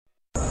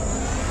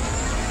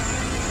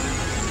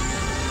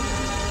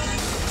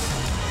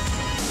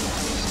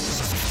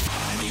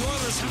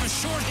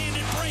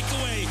shorthanded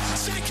breakaway.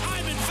 Zach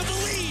Hyman for the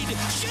lead.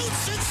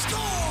 Shoots and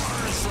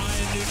scores.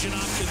 Ryan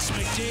Nugent-Hopkins,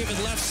 McDavid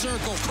left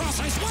circle.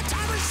 Cross ice,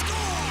 one-timer,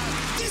 score.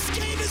 This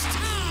game is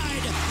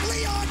tied.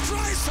 Leon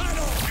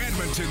Draisaitl.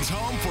 Edmonton's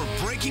home for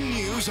breaking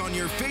news on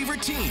your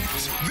favorite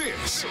teams.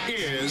 This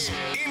is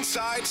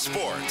Inside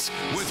Sports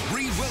with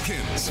Reed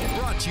Wilkins.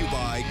 Brought to you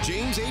by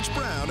James H.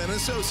 Brown and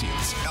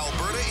Associates,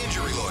 Alberta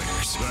Injury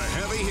Lawyers, the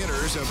heavy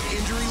hitters of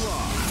injury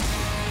law.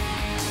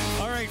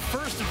 All right,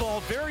 first of all,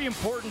 very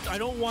important. I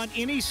don't want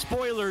any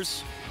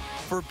spoilers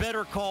for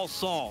Better Call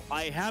Saul.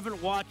 I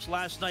haven't watched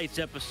last night's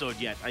episode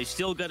yet. I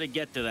still got to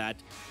get to that.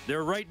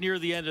 They're right near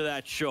the end of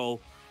that show.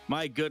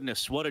 My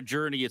goodness, what a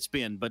journey it's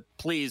been. But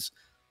please,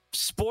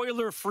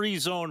 spoiler-free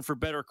zone for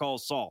Better Call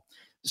Saul.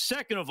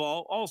 Second of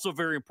all, also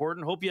very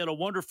important, hope you had a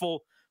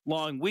wonderful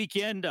long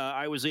weekend.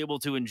 I was able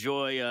to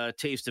enjoy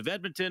Taste of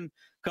Edmonton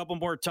a couple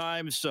more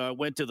times.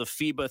 Went to the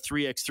FIBA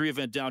 3x3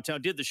 event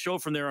downtown. Did the show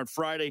from there on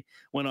Friday.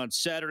 Went on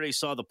Saturday.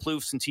 Saw the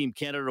Ploufs and Team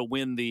Canada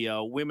win the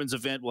women's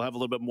event. We'll have a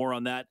little bit more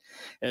on that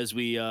as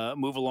we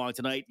move along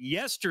tonight.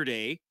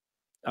 Yesterday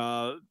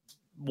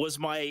was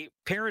my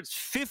parents'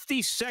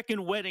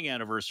 52nd wedding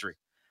anniversary.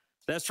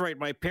 That's right.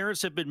 My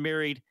parents have been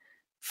married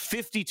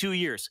 52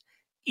 years.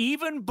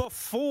 Even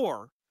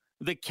before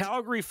the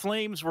Calgary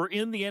Flames were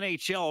in the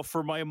NHL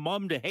for my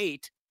mom to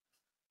hate,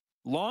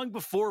 long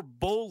before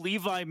Bo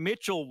Levi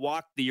Mitchell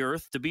walked the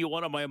earth to be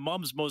one of my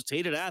mom's most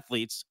hated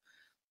athletes,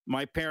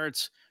 my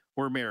parents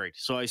were married.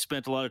 So I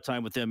spent a lot of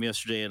time with them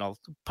yesterday, and I'll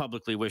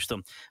publicly wish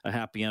them a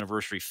happy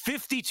anniversary.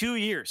 52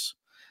 years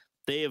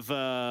they have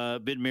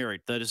been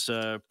married. That is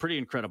pretty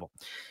incredible.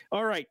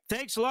 All right.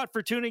 Thanks a lot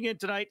for tuning in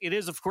tonight. It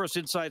is, of course,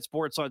 Inside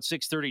Sports on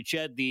 630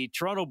 CHED. The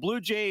Toronto Blue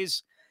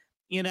Jays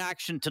in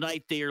action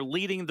tonight. They are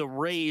leading the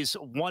Rays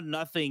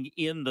 1-0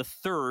 in the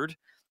third.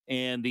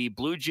 And the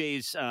Blue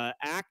Jays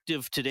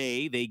active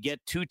today. They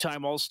get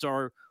two-time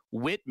All-Star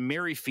Whit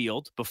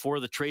Merrifield before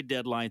the trade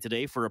deadline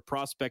today for a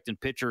prospect and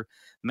pitcher,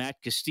 Matt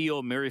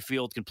Castillo.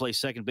 Merrifield can play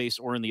second base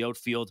or in the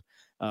outfield.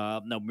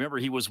 Now, remember,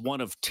 he was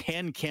one of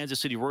 10 Kansas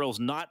City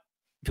Royals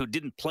who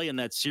didn't play in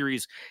that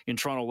series in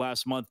Toronto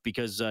last month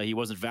because he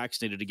wasn't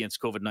vaccinated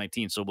against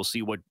COVID-19. So we'll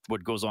see what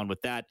goes on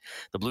with that.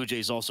 The Blue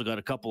Jays also got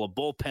a couple of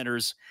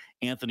bullpenners,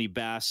 Anthony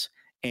Bass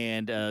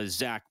and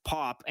Zach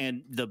Pop.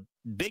 And the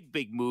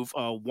big move,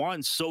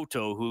 Juan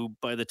Soto, who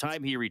by the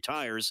time he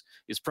retires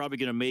is probably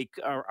going to make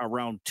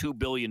around $2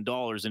 billion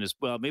in his,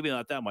 well, maybe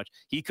not that much.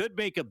 He could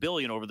make $1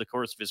 billion over the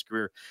course of his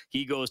career.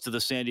 He goes to the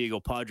San Diego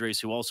Padres,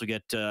 who also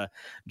get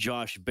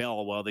Josh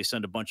Bell while they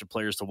send a bunch of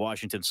players to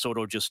Washington.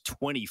 Soto, just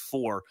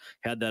 24,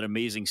 had that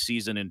amazing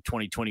season in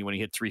 2020 when he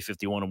hit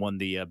 .351 and won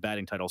the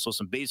batting title. So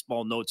some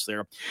baseball notes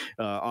there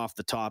off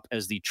the top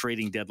as the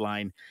trading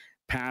deadline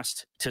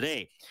passed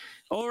today.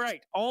 All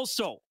right.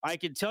 Also, I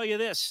can tell you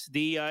this.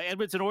 The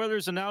Edmonton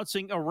Oilers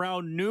announcing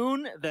around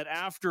noon that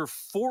after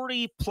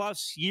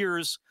 40-plus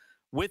years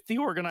with the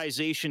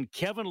organization,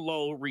 Kevin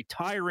Lowe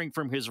retiring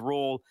from his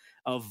role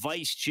of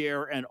vice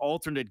chair and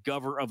alternate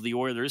governor of the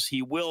Oilers.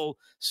 He will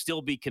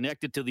still be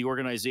connected to the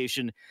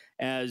organization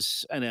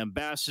as an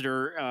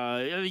ambassador.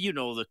 You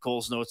know the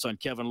Coles notes on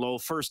Kevin Lowe.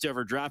 First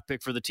ever draft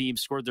pick for the team,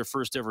 scored their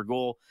first ever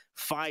goal.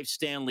 5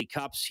 Stanley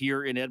Cups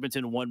here in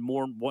Edmonton, one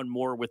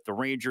more with the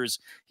Rangers.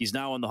 He's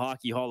now in the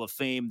Hockey Hall of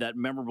Fame. That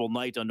memorable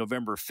night on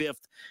November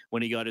 5th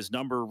when he got his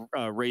number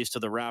raised to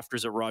the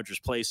rafters at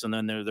Rogers Place, and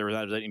then there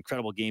was that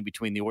incredible game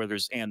between the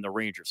Oilers and the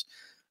Rangers.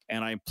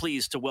 And I'm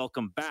pleased to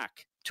welcome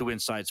back to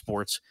Inside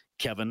Sports,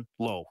 Kevin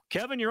Lowe.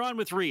 Kevin, you're on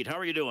with Reed. How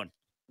are you doing?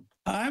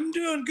 I'm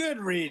doing good,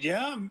 Reed.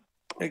 Yeah, I'm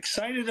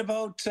excited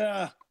about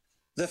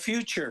the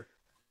future.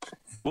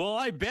 Well,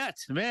 I bet.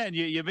 Man,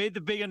 you made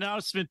the big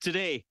announcement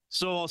today.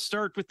 So I'll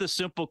start with the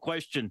simple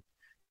question.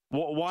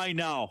 Why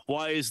now?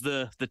 Why is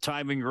the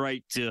timing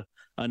right to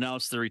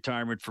announce the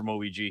retirement from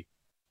OEG?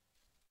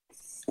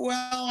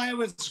 Well, I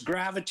was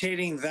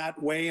gravitating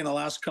that way in the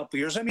last couple of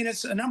years. I mean,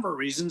 it's a number of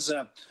reasons.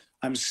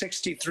 I'm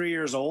 63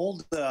 years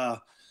old.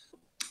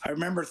 I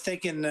remember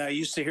thinking, I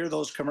used to hear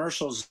those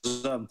commercials,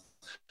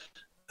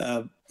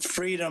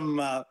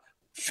 Freedom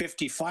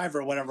 55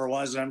 or whatever it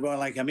was, and I'm going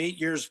like, I'm 8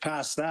 years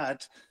past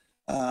that.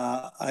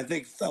 I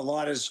think a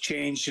lot has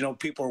changed. You know,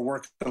 people are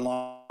working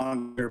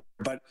longer,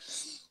 but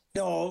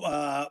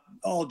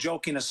all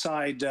joking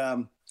aside,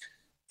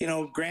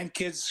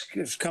 grandkids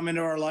have come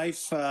into our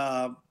life.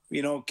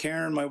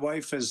 Karen, my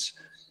wife, has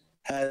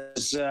had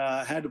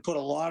to put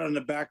a lot on the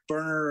back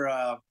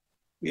burner,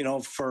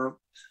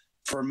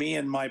 for me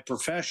and my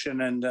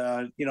profession. And,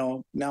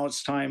 now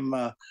it's time,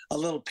 a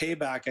little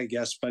payback, I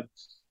guess, but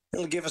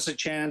it'll give us a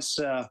chance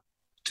to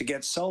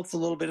get south a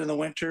little bit in the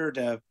winter,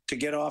 to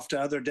get off to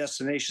other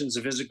destinations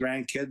to visit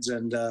grandkids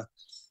and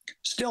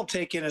still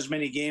take in as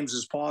many games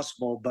as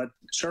possible. But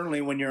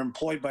certainly when you're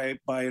employed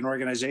by an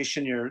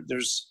organization,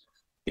 there's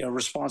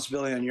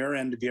responsibility on your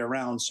end to be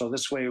around. So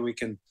this way we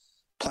can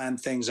plan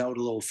things out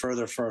a little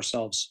further for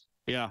ourselves.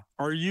 Yeah.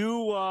 Are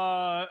you,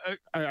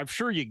 I'm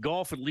sure you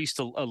golf at least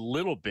a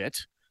little bit.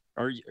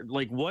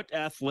 What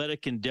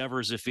athletic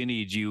endeavors, if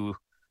any, do you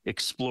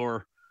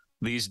explore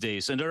these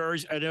days? And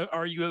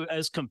are you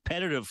as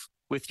competitive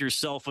with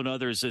yourself and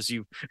others as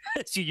you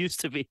used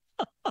to be?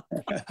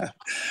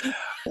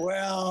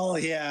 Well,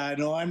 yeah,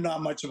 no, I'm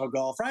not much of a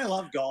golfer. I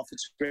love golf.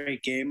 It's a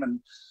great game, and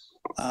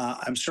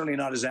I'm certainly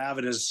not as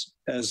avid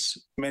as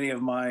many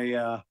of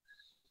my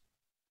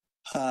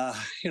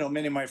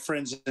many of my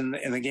friends in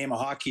the game of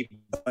hockey.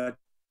 But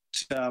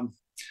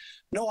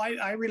no,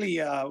 I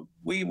really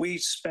we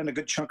spend a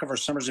good chunk of our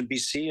summers in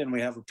BC, and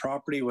we have a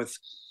property with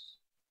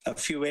a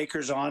few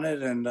acres on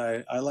it, and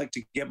I like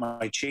to get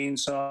my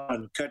chainsaw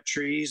and cut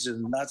trees,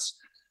 and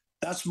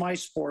that's my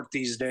sport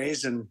these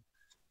days. And of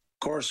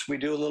course, we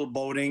do a little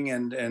boating,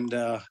 and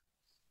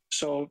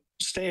so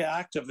stay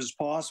active as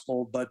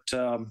possible. But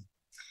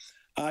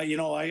I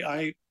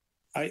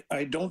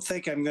don't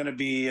think I'm going to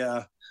be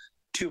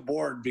too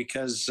bored,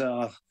 because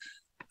I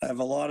have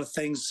a lot of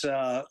things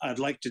I'd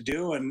like to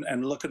do,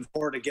 and looking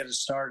forward to getting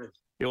started.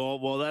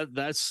 Well,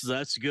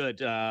 that's good.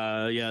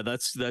 Yeah,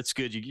 that's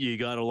good. You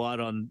got a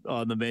lot on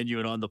the menu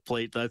and on the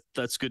plate.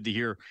 That's good to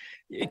hear.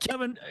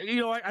 Kevin,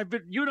 you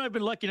and I've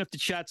been lucky enough to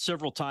chat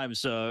several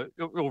times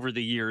over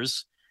the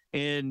years,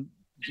 and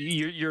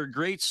you're a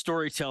great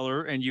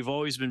storyteller, and you've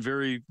always been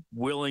very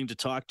willing to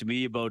talk to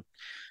me about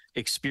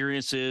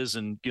experiences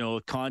and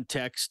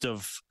context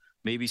of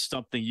maybe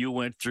something you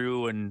went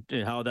through and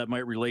how that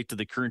might relate to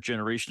the current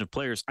generation of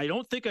players. I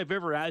don't think I've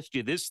ever asked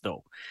you this,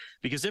 though,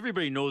 because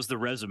everybody knows the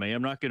resume.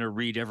 I'm not going to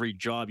read every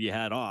job you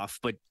had off,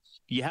 but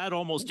you had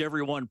almost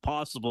every one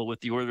possible with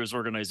the Oilers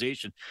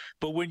organization.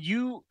 But when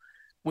you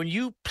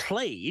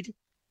played,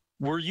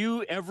 were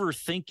you ever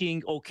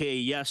thinking, okay,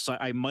 yes,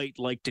 I might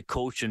like to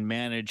coach and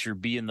manage or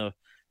be in the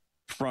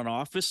front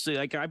office?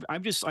 Like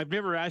I've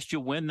never asked you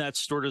when that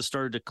sort of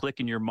started to click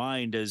in your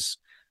mind as,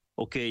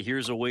 okay,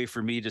 here's a way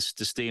for me to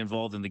stay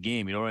involved in the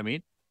game. You know what I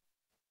mean?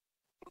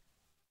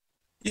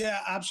 Yeah,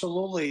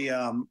 absolutely.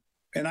 And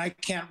I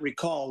can't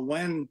recall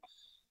when,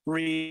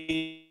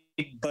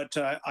 but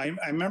I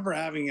remember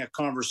having a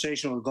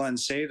conversation with Glenn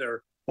Sather,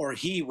 or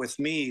he with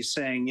me,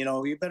 saying,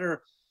 you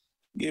better.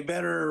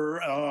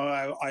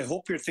 I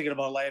hope you're thinking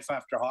about life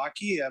after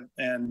hockey.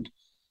 And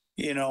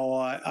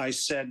I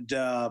said,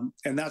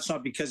 and that's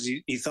not because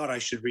he thought I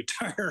should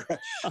retire,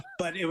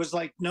 but it was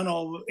like,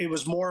 no, it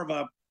was more of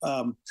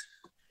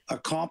a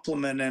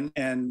compliment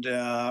and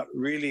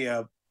really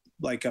a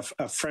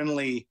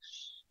friendly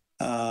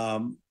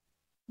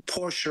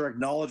push or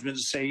acknowledgement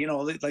to say,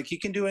 like, you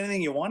can do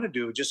anything you want to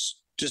do.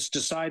 Just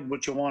decide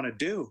what you want to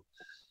do.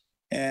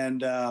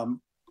 And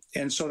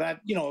so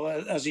that,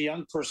 as a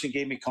young person,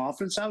 gave me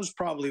confidence. That was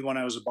probably when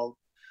I was about,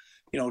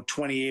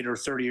 28 or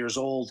 30 years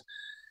old.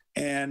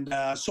 And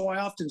so I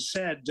often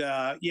said,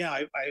 I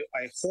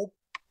hope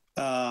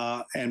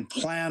and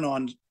plan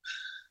on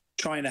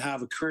trying to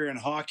have a career in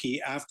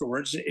hockey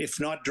afterwards, if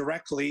not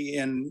directly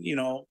in,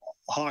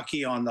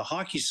 hockey on the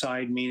hockey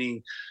side,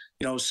 meaning,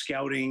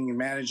 scouting,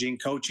 managing,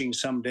 coaching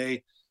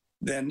someday,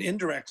 then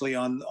indirectly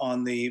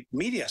on the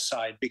media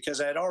side, because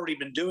I'd already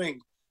been doing,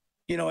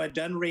 I'd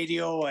done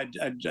radio, I'd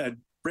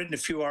written a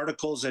few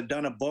articles, I'd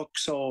done a book.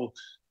 So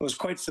I was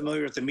quite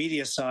familiar with the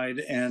media side,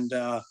 and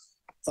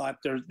thought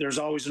there's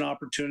always an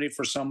opportunity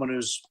for someone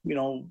who's,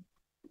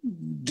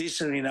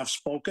 decently enough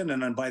spoken.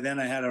 And then by then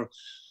I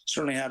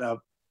certainly had a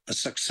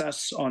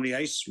success on the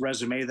ice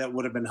resume that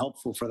would have been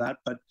helpful for that.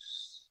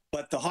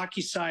 But the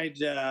hockey side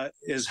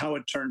is how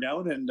it turned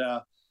out. And,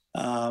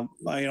 I'm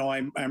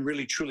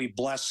really, truly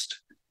blessed.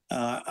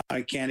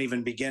 I can't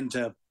even begin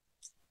to,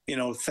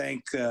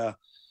 thank the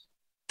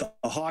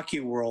hockey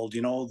world,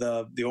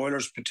 the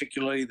Oilers,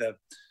 particularly the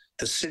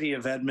city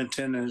of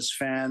Edmonton and its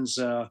fans,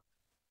 and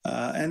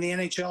the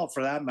NHL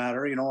for that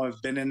matter.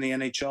 I've been in the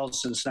NHL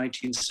since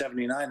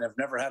 1979. I've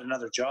never had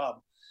another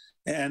job.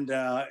 And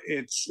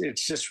it's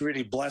just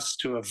really blessed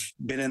to have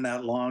been in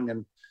that long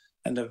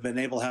and have been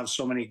able to have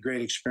so many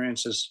great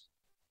experiences.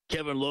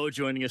 Kevin Lowe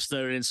joining us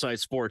there at Inside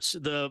Sports.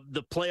 The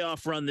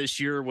playoff run this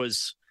year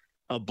was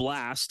a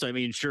blast. I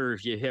mean, sure,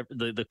 you have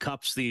the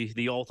Cup's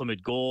the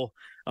ultimate goal.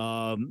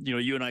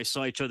 You and I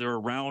saw each other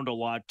around a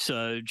lot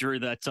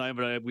during that time,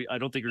 but I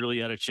don't think we really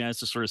had a chance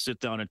to sort of sit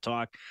down and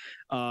talk.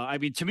 I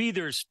mean, to me,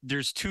 there's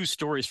two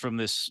stories from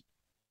this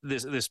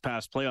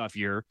past playoff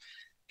year.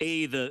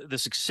 The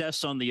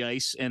success on the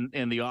ice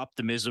and the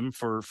optimism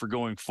for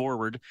going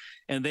forward,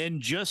 and then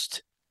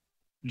just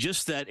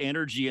that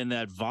energy and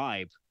that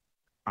vibe.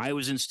 I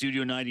was in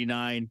Studio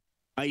 99,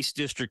 Ice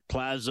District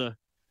Plaza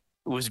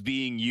was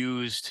being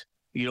used.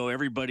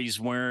 Everybody's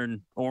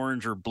wearing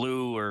orange or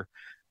blue, or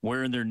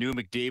wearing their new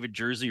McDavid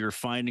jersey, or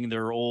finding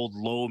their old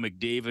Lowe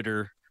McDavid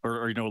or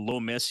Lowe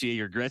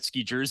Messier or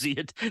Gretzky jersey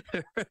and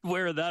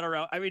wearing that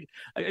around. I mean,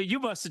 you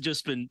must have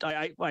just been,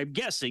 I'm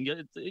guessing,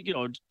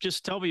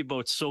 just tell me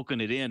about soaking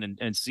it in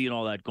and seeing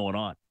all that going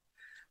on.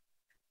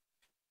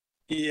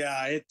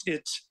 Yeah,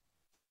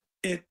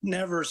 it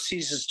never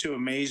ceases to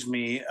amaze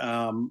me.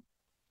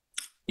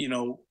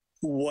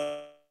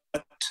 What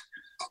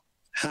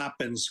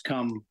happens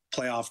come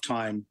playoff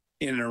time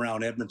in and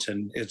around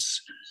Edmonton.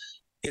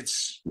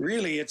 It's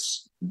really,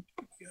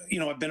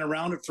 I've been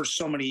around it for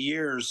so many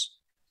years.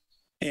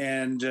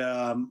 And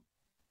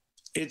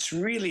it's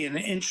really an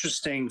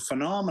interesting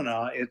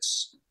phenomena.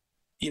 It's,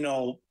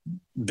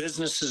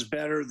 business is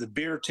better, the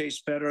beer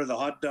tastes better, the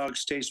hot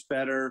dogs taste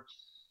better.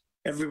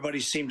 Everybody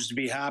seems to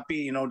be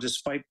happy,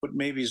 despite what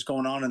maybe is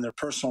going on in their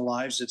personal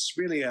lives. It's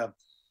really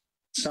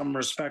some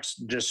respects,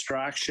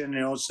 distraction.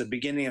 It's the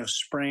beginning of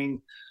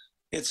spring.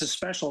 It's a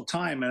special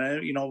time.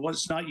 And,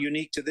 what's not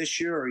unique to this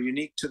year or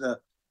unique to the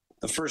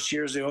first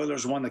years the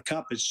Oilers won the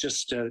Cup. It's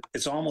just,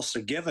 it's almost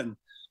a given.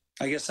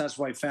 I guess that's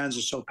why fans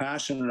are so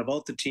passionate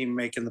about the team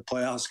making the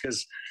playoffs,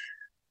 because,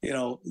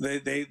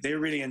 they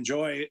really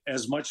enjoy it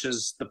as much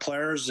as the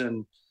players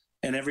and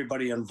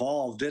everybody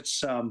involved.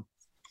 It's,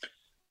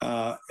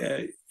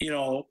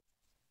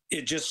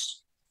 it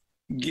just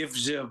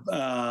gives you,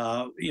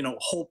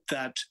 hope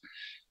that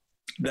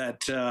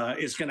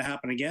it's going to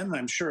happen again.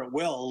 I'm sure it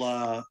will.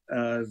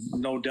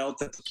 No doubt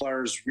that the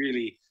players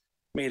really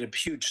made a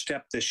huge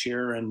step this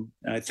year, and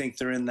I think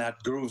they're in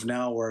that groove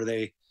now where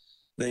they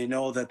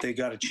know that they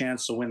got a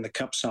chance to win the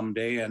Cup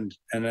someday, and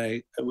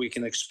we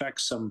can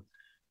expect some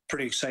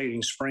pretty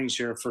exciting springs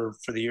here for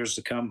the years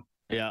to come.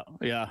 Yeah,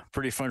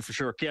 pretty fun for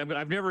sure. Okay,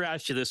 I've never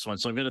asked you this one,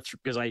 so I'm going to,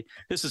 because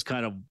this is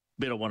kind of a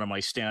bit of one of my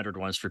standard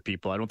ones for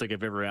people. I don't think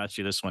I've ever asked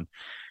you this one.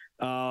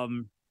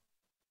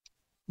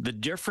 The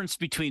difference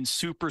between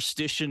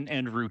superstition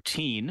and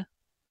routine,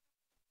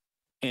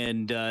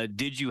 and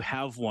did you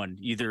have one,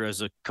 either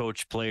as a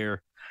coach,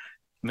 player,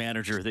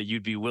 manager, that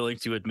you'd be willing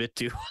to admit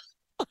to?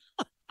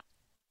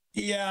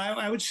 Yeah,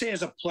 I would say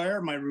as a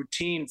player, my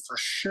routine for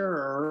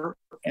sure,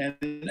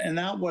 and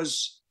that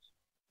was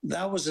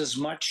as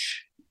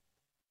much,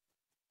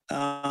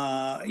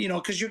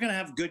 because you're going to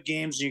have good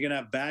games and you're going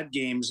to have bad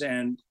games,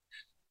 and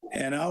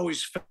I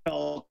always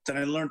felt, and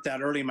I learned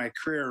that early in my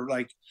career,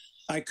 like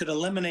I could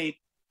eliminate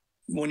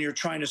when you're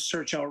trying to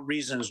search out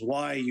reasons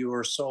why you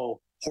were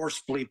so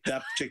horse bleep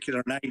that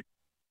particular night.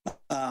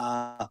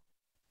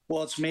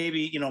 Well, it's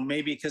maybe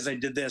because I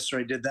did this or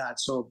I did that.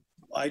 So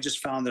I just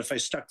found that if I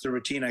stuck to the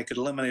routine, I could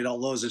eliminate all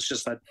those. It's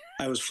just that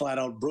I was flat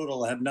out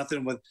brutal. It had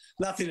nothing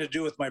to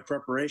do with my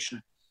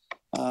preparation.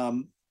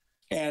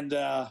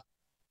 It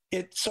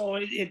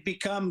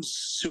becomes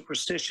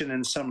superstition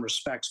in some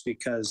respects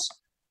because,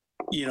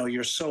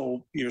 you're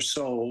so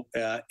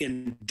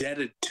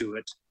indebted to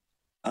it.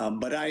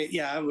 But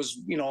I was,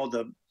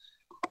 the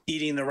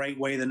eating the right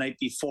way the night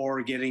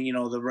before, getting,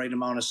 the right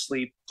amount of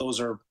sleep. Those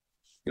are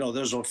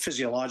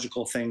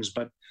physiological things,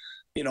 but,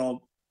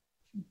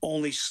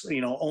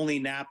 only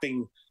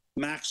napping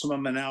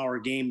maximum an hour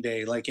game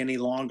day, like any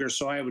longer.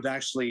 So I would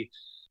actually,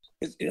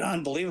 it's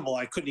unbelievable.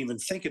 I couldn't even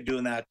think of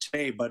doing that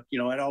today, but,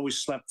 I'd always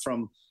slept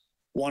from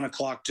 1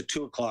 o'clock to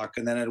 2 o'clock,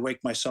 and then I'd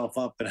wake myself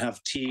up and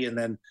have tea and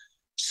then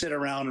sit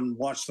around and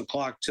watch the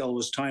clock till it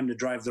was time to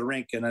drive the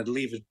rink, and I'd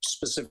leave it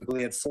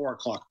specifically at 4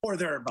 o'clock or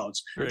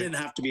thereabouts. Right. It didn't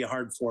have to be a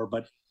hard 4,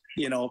 but,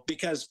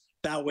 because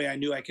that way I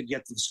knew I could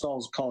get to the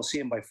Skulls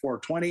Coliseum by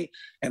 4:20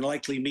 and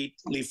likely meet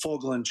Lee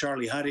Fogel and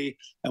Charlie Huddy,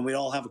 and we'd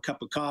all have a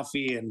cup of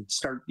coffee and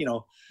start,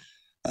 the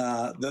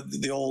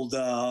old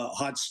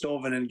hot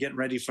stove and getting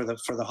ready for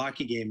the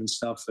hockey game and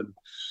stuff. And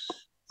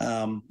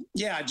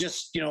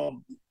just,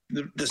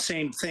 the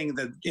same thing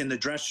that in the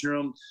dressing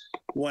room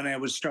when I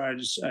would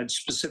start, I'd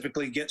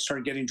specifically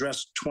start getting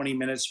dressed 20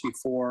 minutes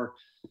before,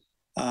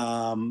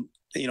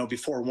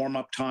 before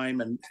warm-up time,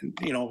 and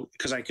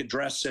because I could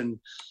dress in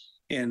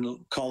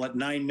call it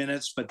 9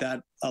 minutes, but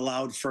that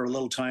allowed for a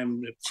little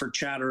time for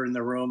chatter in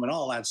the room and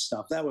all that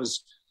stuff. That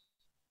was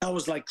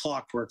like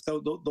clockwork.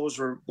 Those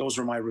were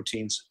my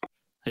routines.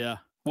 Yeah.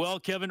 Well,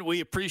 Kevin,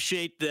 we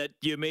appreciate that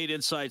you made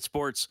Inside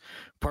Sports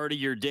part of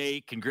your day.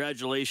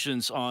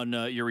 Congratulations on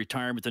your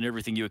retirement and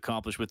everything you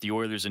accomplished with the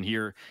Oilers and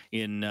here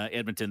in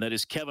Edmonton. That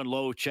is Kevin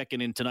Lowe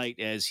checking in tonight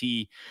as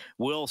he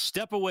will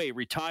step away,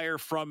 retire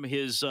from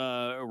his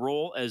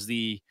role as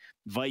the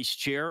vice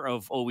chair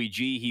of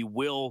OEG. He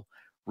will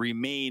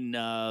remain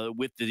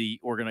with the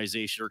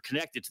organization or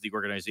connected to the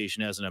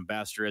organization as an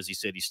ambassador. As he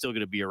said, he's still going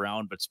to be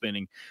around, but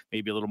spending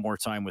maybe a little more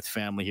time with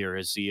family here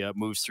as he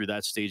moves through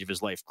that stage of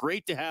his life.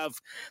 Great to have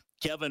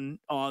Kevin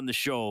on the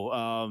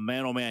show.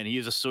 Man, oh man, he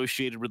is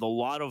associated with a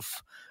lot of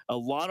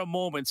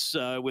moments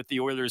with the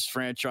Oilers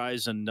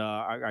franchise, and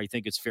I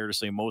think it's fair to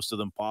say most of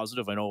them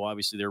positive. I know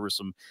obviously there were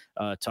some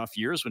tough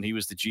years when he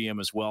was the GM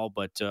as well,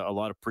 but a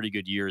lot of pretty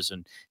good years,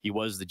 and he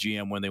was the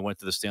GM when they went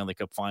to the Stanley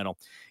Cup final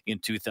in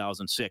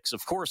 2006.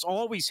 Of course,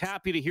 always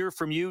happy to hear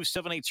from you.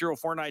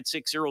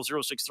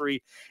 780-496-0063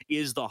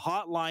 is the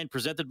hotline,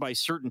 presented by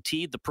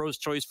CertainTeed, the pro's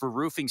choice for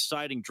roofing,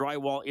 siding,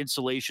 drywall,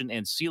 insulation,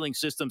 and ceiling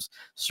systems.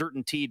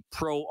 CertainTeed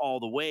Pro all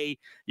the way.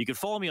 You can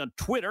follow me on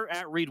Twitter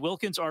at Reid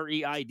Wilkins,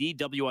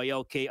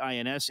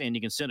 ReidWilkins, and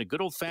you can send a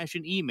good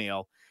old-fashioned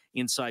email,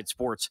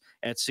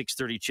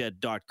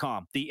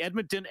 insidesports@630ched.com. The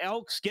Edmonton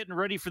Elks getting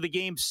ready for the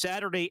game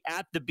Saturday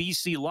at the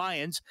BC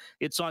Lions.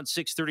 It's on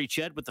 630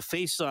 Ched with the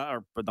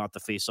not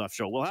the face-off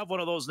show. We'll have one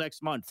of those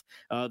next month.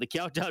 The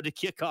countdown to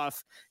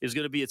kickoff is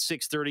going to be at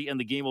 6:30, and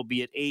the game will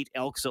be at 8.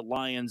 Elks at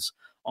Lions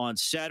on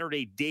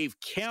Saturday. Dave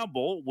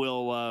Campbell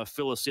will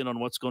fill us in on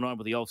what's going on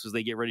with the Elks as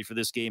they get ready for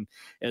this game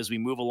as we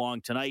move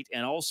along tonight.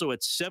 And also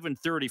at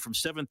 7:30, from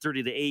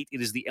 7:30 to 8,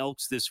 it is the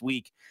Elks this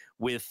week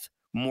with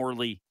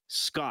Morley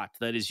Scott.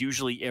 That is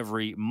usually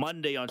every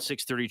Monday on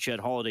 6:30. Ched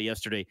holiday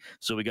yesterday,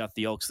 so we got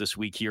the Elks this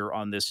week here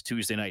on this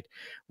Tuesday night.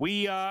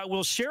 We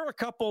will share a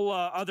couple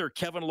other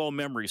Kevin Lowe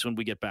memories when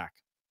we get back.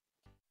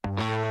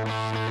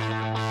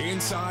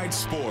 Inside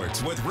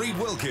Sports with Reed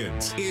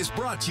Wilkins is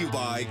brought to you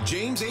by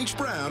James H.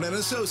 Brown and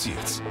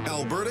Associates,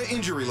 Alberta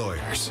Injury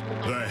Lawyers,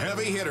 the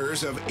heavy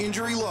hitters of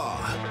injury law.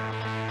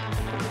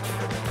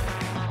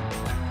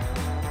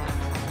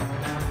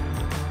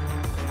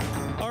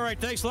 All right,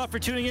 thanks a lot for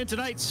tuning in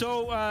tonight.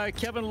 So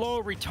Kevin Lowe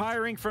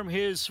retiring from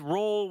his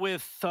role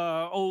with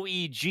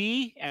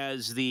OEG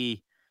as the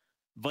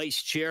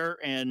vice chair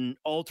and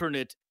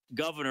alternate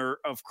governor.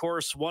 Of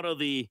course,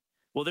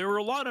 there were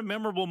a lot of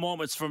memorable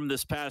moments from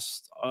this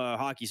past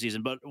hockey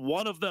season, but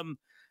one of them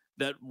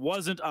that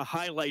wasn't a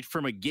highlight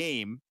from a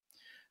game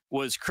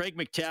was Craig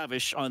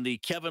MacTavish on the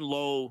Kevin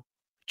Lowe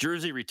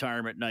jersey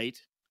retirement night,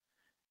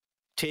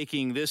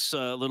 taking this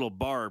little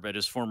barb at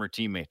his former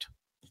teammate.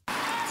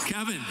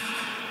 Kevin,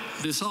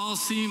 this all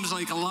seems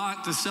like a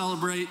lot to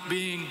celebrate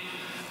being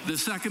the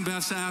second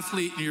best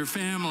athlete in your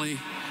family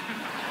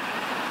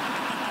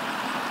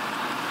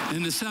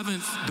and the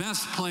seventh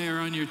best player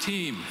on your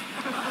team.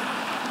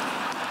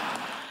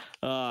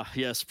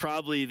 Yes,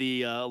 probably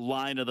the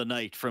line of the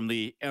night from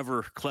the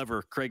ever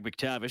clever Craig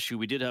MacTavish, who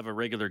we did have a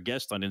regular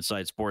guest on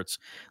Inside Sports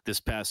this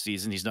past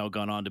season. He's now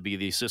gone on to be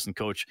the assistant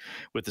coach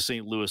with the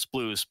St. Louis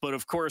Blues. But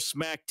of course,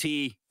 Mac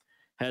T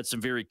had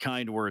some very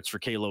kind words for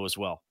K-Lo as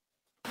well.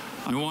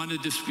 I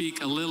wanted to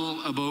speak a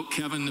little about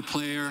Kevin the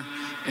player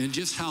and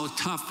just how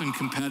tough and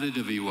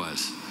competitive he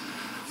was.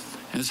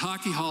 As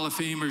Hockey Hall of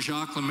Famer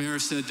Jacques Lemaire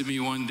said to me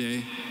one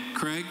day,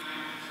 Craig,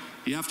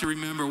 you have to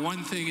remember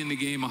one thing in the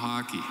game of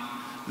hockey.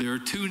 There are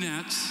two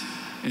nets,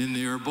 and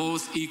they are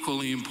both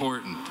equally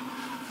important.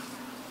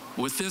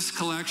 With this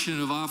collection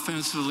of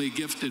offensively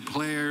gifted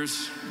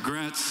players,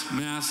 Gretz,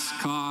 Mess,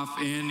 Koff,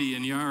 Andy,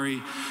 and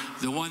Yari,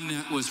 the one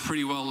net was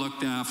pretty well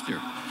looked after.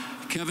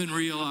 Kevin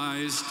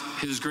realized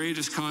his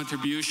greatest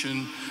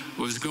contribution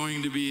was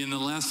going to be in the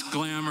less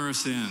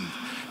glamorous end.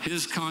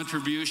 His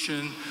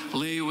contribution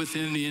lay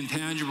within the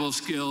intangible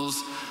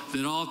skills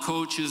that all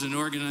coaches and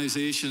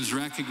organizations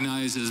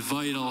recognize as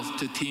vital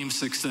to team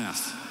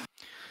success.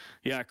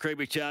 Yeah, Craig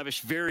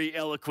MacTavish, very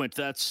eloquent.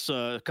 That's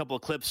a couple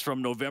of clips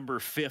from November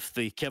 5th,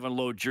 the Kevin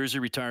Lowe jersey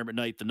retirement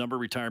night, the number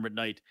retirement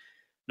night,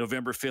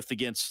 November 5th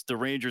against the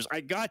Rangers.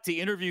 I got to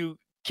interview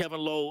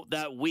Kevin Lowe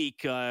that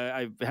week.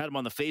 I had him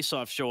on the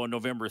Face-Off show on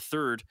November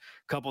 3rd, a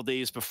couple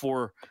days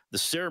before the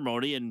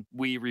ceremony, and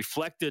we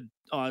reflected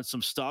on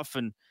some stuff,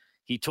 and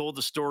he told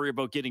the story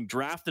about getting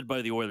drafted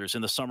by the Oilers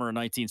in the summer of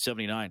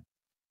 1979.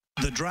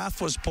 The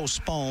draft was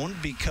postponed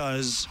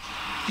because,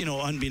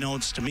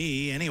 unbeknownst to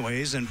me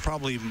anyways, and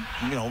probably,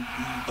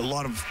 a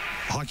lot of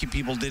hockey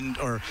people didn't,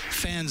 or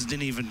fans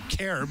didn't even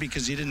care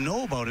because you didn't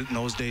know about it in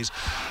those days.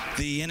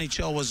 The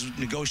NHL was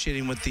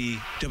negotiating with the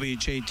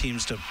WHA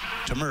teams to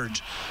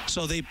merge.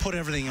 So they put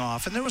everything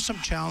off. And there were some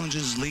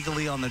challenges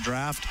legally on the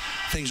draft.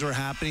 Things were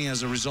happening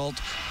as a result.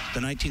 The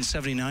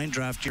 1979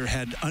 draft year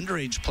had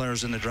underage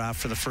players in the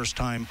draft for the first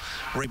time.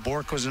 Ray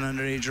Bourque was an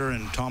underager,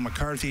 and Tom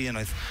McCarthy, and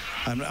I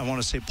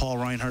want to say Paul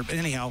Reinhart. But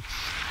anyhow,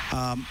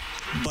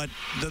 but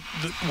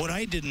what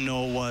I didn't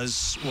know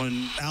was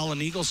when Alan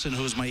Eagleson,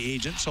 who was my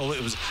agent, so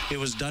it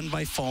was done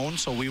by phone,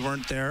 so we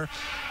weren't there,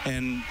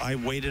 and I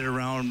waited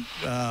around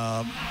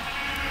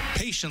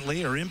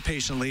patiently or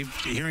impatiently,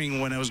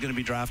 hearing when I was going to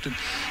be drafted.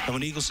 And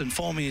when Eagleson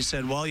phoned me, he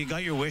said, "Well, you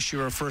got your wish.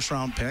 You're a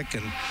first-round pick."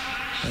 And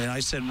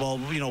I said, "Well,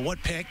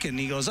 what pick?" And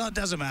he goes, "Oh, it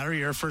doesn't matter.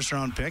 You're a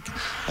first-round pick."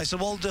 I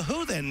said, "Well, to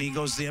who then?" And he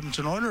goes, "The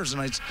Edmonton Oilers."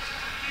 And I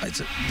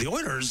said, "The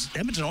Oilers?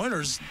 Edmonton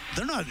Oilers?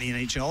 They're not in the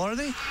NHL, are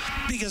they?"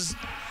 Because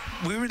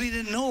we really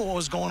didn't know what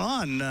was going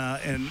on.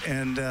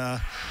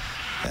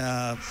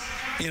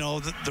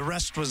 The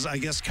rest was, I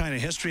guess, kind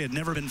of history. I'd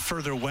never been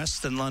further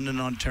west than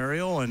London,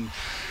 Ontario. And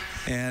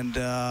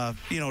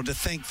to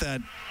think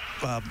that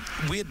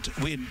we had,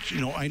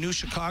 I knew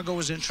Chicago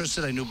was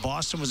interested. I knew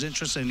Boston was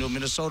interested. I knew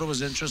Minnesota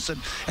was interested,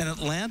 and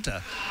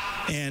Atlanta.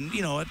 And,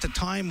 at the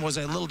time, was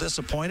I a little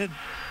disappointed?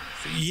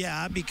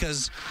 Yeah,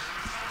 because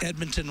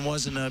Edmonton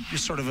wasn't a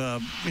sort of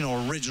a,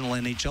 original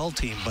NHL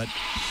team, but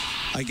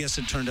I guess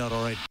it turned out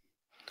all right.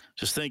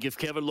 Just think, if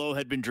Kevin Lowe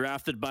had been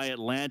drafted by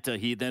Atlanta,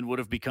 he then would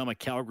have become a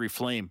Calgary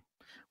Flame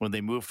when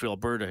they moved to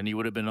Alberta, and he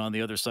would have been on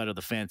the other side of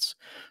the fence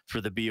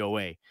for the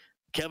BOA.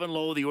 Kevin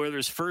Lowe, the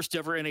Oilers' first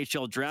ever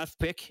NHL draft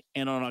pick,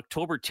 and on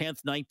October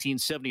 10th,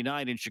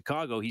 1979 in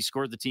Chicago, he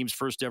scored the team's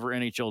first ever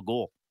NHL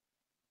goal.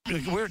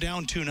 we're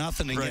down 2-0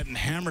 and getting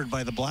hammered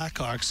by the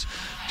Blackhawks,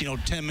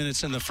 10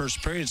 minutes in the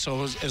first period.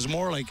 So it was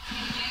more like,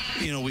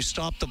 we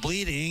stopped the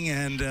bleeding.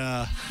 And,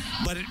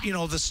 but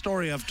the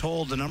story I've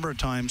told a number of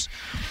times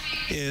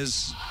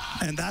is,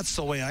 and that's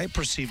the way I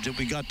perceived it.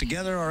 We got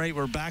together, all right,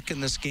 we're back in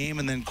this game,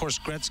 and then, of course,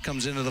 Gretz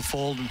comes into the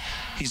fold, and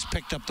he's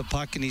picked up the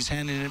puck, and he's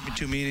handing it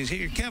to me, and he's,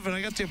 "Here, Kevin,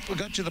 I got you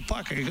the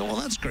puck." I go, "Well,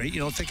 that's great,"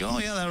 thinking, "Oh,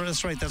 yeah,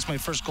 that's right, that's my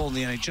first goal in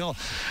the NHL."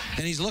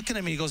 And he's looking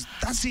at me, he goes,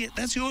 that's the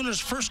Oilers'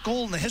 first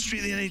goal in the history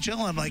of the NHL.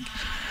 I'm like,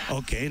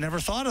 okay, never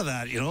thought of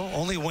that,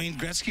 Only Wayne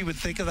Gretzky would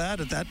think of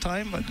that at that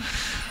time, but,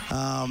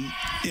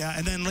 yeah,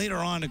 and then later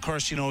on, of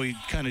course, he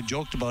kind of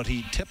joked about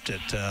he tipped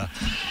it,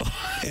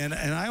 and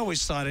I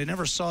always thought, I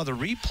never saw the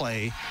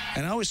replay,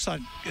 and I always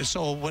thought,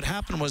 so what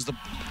happened was,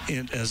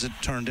 as it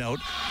turned out,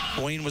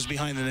 Wayne was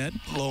behind the net,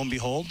 lo and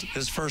behold,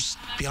 his first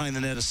behind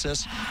the net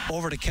assist,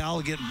 over to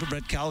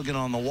Brett Callaghan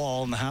on the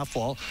wall, in the half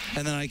wall,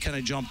 and then I kind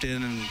of jumped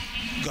in and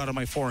got on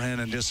my forehand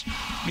and just,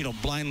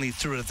 blindly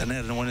threw it at the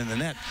net and went in the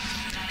net.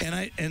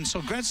 And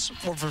so Gretz,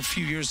 over a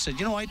few years,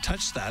 said, I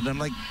touched that. And I'm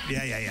like,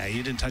 yeah,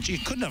 you didn't touch it.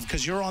 You couldn't have,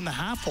 because you're on the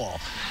half wall.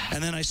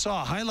 And then I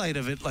saw a highlight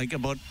of it, like,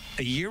 about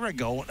a year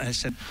ago, and I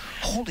said,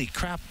 holy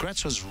crap,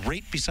 Gretz was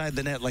right beside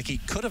the net, like he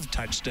could have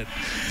touched it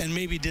and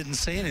maybe didn't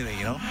say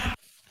anything,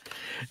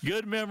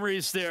 Good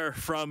memories there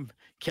from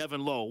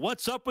Kevin Lowe.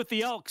 What's up with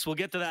the Elks? We'll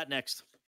get to that next.